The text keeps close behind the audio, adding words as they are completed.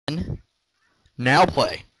Now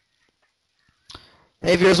play.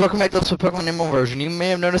 Hey viewers, welcome back to Let's Play Pokemon Emerald version. You may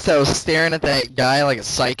have noticed that I was staring at that guy like a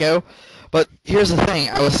psycho, but here's the thing,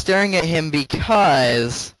 I was staring at him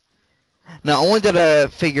because not only did I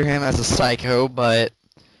figure him as a psycho, but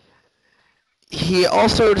he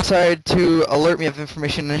also decided to alert me of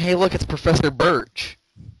information, and hey look, it's Professor Birch.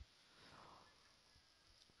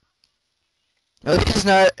 Now this is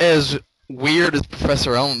not as weird as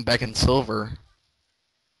Professor Elm back in Silver.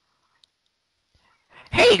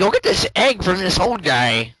 Hey, go get this egg from this old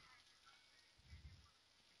guy!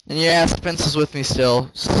 And yeah, Spence is with me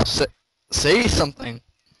still. Say something.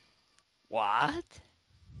 What?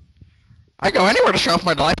 I go anywhere to show off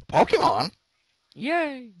my delightful Pokemon.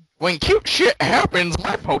 Yay! When cute shit happens,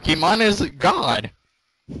 my Pokemon is God.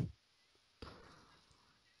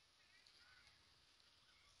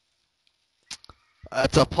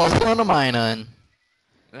 That's a plus one of mine on.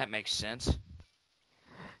 That makes sense.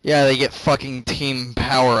 Yeah, they get fucking team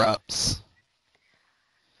power-ups.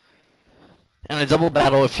 In a double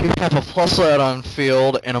battle, if you have a plus out on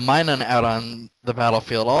field and a minus out on the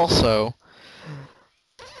battlefield also,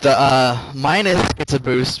 the minus gets a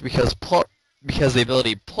boost because the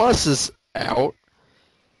ability plus is out,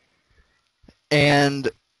 and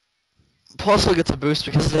plus gets a boost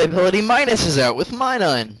because the ability minus is out with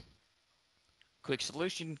Minun. Quick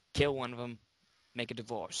solution, kill one of them, make a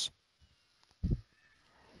divorce.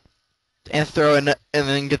 And throw in, and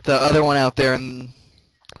then get the other one out there and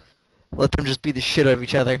let them just beat the shit out of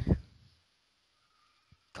each other.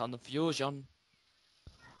 Confusion.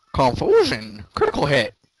 Confusion. Critical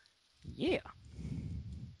hit. Yeah.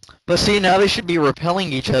 But see, now they should be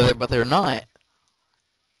repelling each other, but they're not.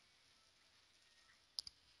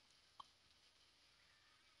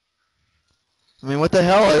 I mean, what the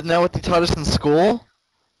hell? Isn't that what they taught us in school?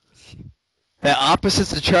 That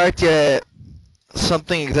opposites attract, yet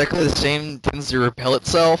something exactly the same tends to repel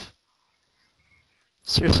itself?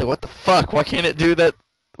 Seriously, what the fuck? Why can't it do that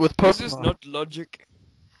with Pokemon? This is not logic.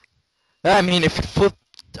 I mean, if you flip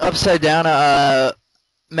upside down a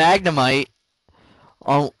Magnemite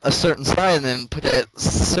on a certain side and then put that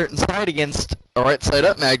certain side against a right side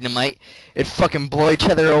up Magnemite, it'd fucking blow each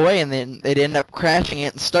other away, and then they'd end up crashing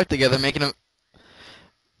it and stuck together, making them,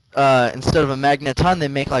 instead of a Magneton, they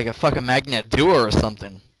make like a fucking Magnet Duo or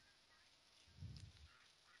something.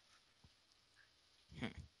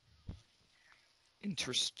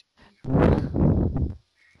 Interesting.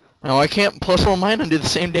 Now, I can't plus one mine and do the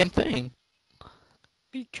same damn thing.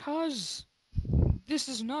 Because this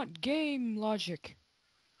is not game logic.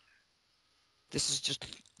 This is just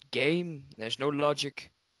game. There's no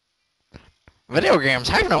logic. Video games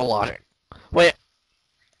have no logic. Wait,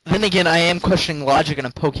 then again, I am questioning logic in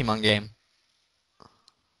a Pokemon game.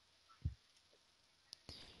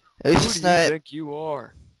 At least Who it's do you not. think you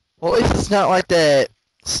are? Well, at least it's not like that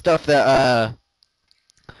stuff that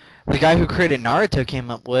the guy who created Naruto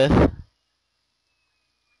came up with.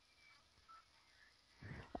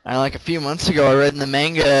 Like a few months ago, I read in the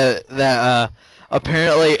manga that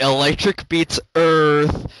apparently electric beats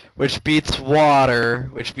earth, which beats water,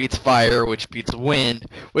 which beats fire, which beats wind,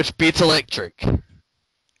 which beats electric.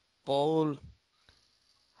 Bull.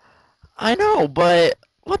 I know, but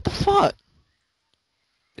what the fuck?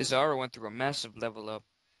 Bizarro went through a massive level up.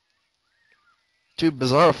 Dude,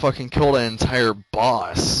 Bizarro fucking killed an entire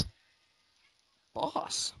boss.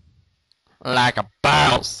 Boss. Like a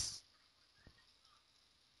boss.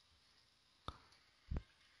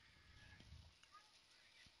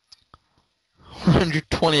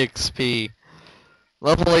 120 XP.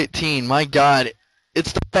 Level 18, my god.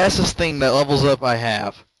 It's the fastest thing that levels up I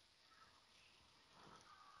have.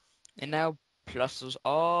 And now Plus is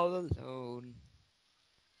all alone.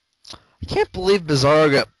 I can't believe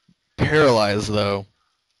Bizarro got paralyzed, though.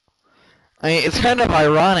 I mean, it's kind of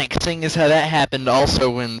ironic, seeing as how that happened also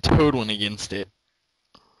when Toad went against it.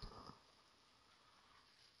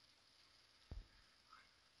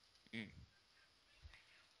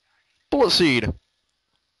 Bullet Seed.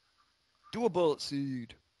 Do a bullet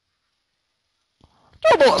seed. Do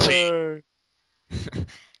a Bullet Seed!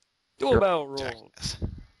 Do a barrel roll.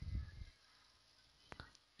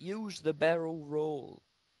 Use the barrel roll.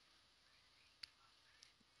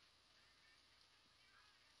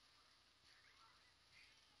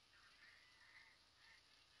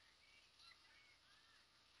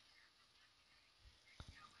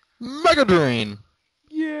 Mega Drain!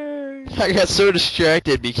 Yay! I got so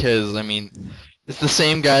distracted because, I mean, it's the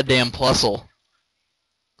same goddamn Plusle.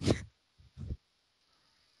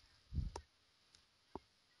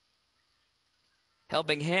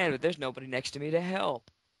 Helping hand, but there's nobody next to me to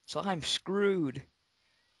help. So I'm screwed.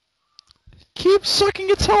 keeps sucking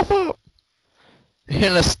its health up.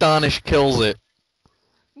 And Astonish kills it.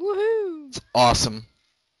 Woohoo! It's awesome.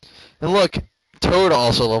 And look, Toad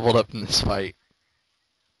also leveled up in this fight.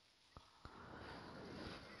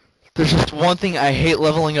 There's just one thing I hate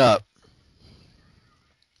leveling up.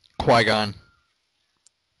 Qui-Gon.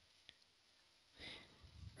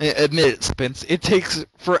 Admit it, Spence. It takes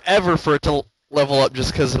forever for it to level up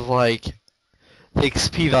just because of, like, the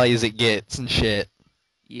XP values it gets and shit.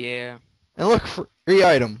 Yeah. And look, free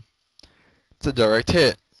item. It's a direct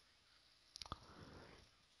hit.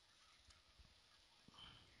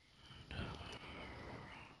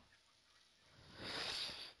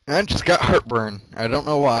 And I just got heartburn. I don't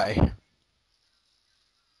know why.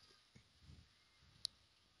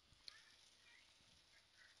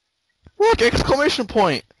 Look, exclamation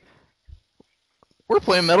point! We're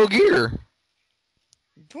playing Metal Gear.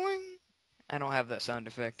 Boing. I don't have that sound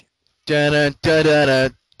effect. Da da da da da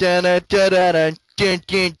da da da da da da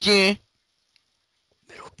da.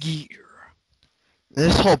 Metal Gear.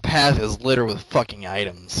 This whole path is littered with fucking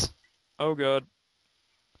items. Oh god.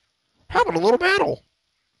 How about a little battle?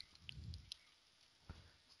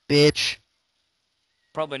 Bitch.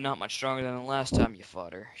 Probably not much stronger than the last time you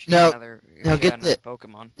fought her. She No, got another, no, she get got another the-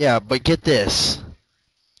 Pokemon. Yeah, but get this.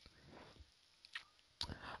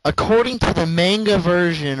 According to the manga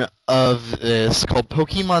version of this, called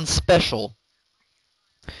Pokemon Special,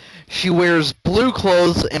 she wears blue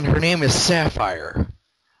clothes and her name is Sapphire.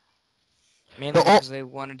 Mainly The- because they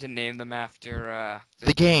wanted to name them after,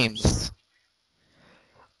 The games.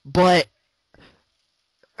 But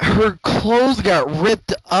her clothes got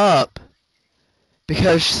ripped up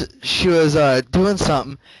because she was doing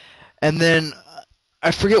something, and then I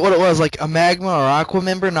forget what it was, like a Magma or Aqua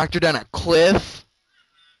member knocked her down a cliff,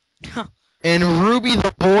 and Ruby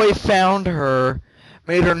the boy found her,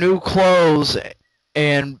 made her new clothes,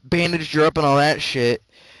 and bandaged her up and all that shit,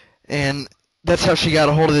 and that's how she got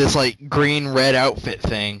a hold of this like green-red outfit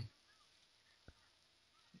thing.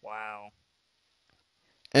 Wow.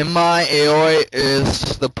 And my Aoi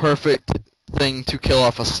is the perfect thing to kill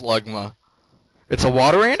off a Slugma. It's a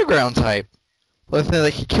water and a ground type. The only thing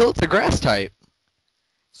that can kill it's a grass type.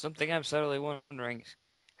 Something I'm subtly wondering.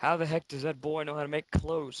 How the heck does that boy know how to make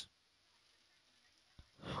clothes?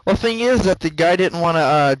 Well, the thing is that the guy didn't want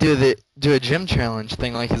to do a gym challenge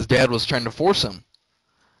thing like his dad was trying to force him.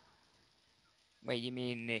 Wait, you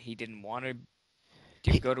mean he didn't want to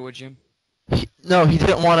He- go to a gym? No, he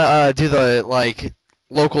didn't want to do the like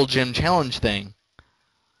local gym challenge thing,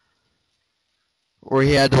 where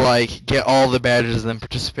he had to like get all the badges and then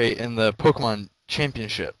participate in the Pokemon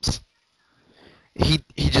championships. He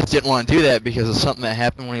just didn't want to do that because of something that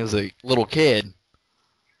happened when he was a little kid.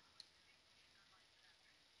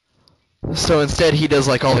 So instead, he does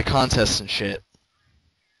like all the contests and shit.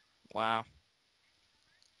 Wow.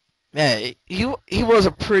 Yeah, he was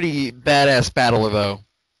a pretty badass battler though.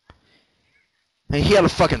 And he had a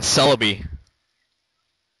fucking Celebi.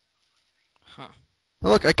 Huh.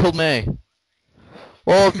 Look, I killed May.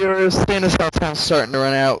 Well, viewers, seeing as how time's starting to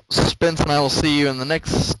run out, Spence and I will see you in the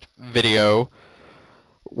next video,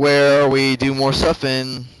 where we do more stuff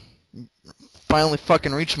and finally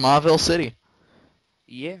fucking reach Mauville City.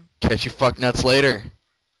 Yeah. Catch you fuck nuts later.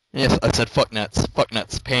 Yes, I said fuck nuts. Fuck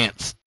nuts. Pants.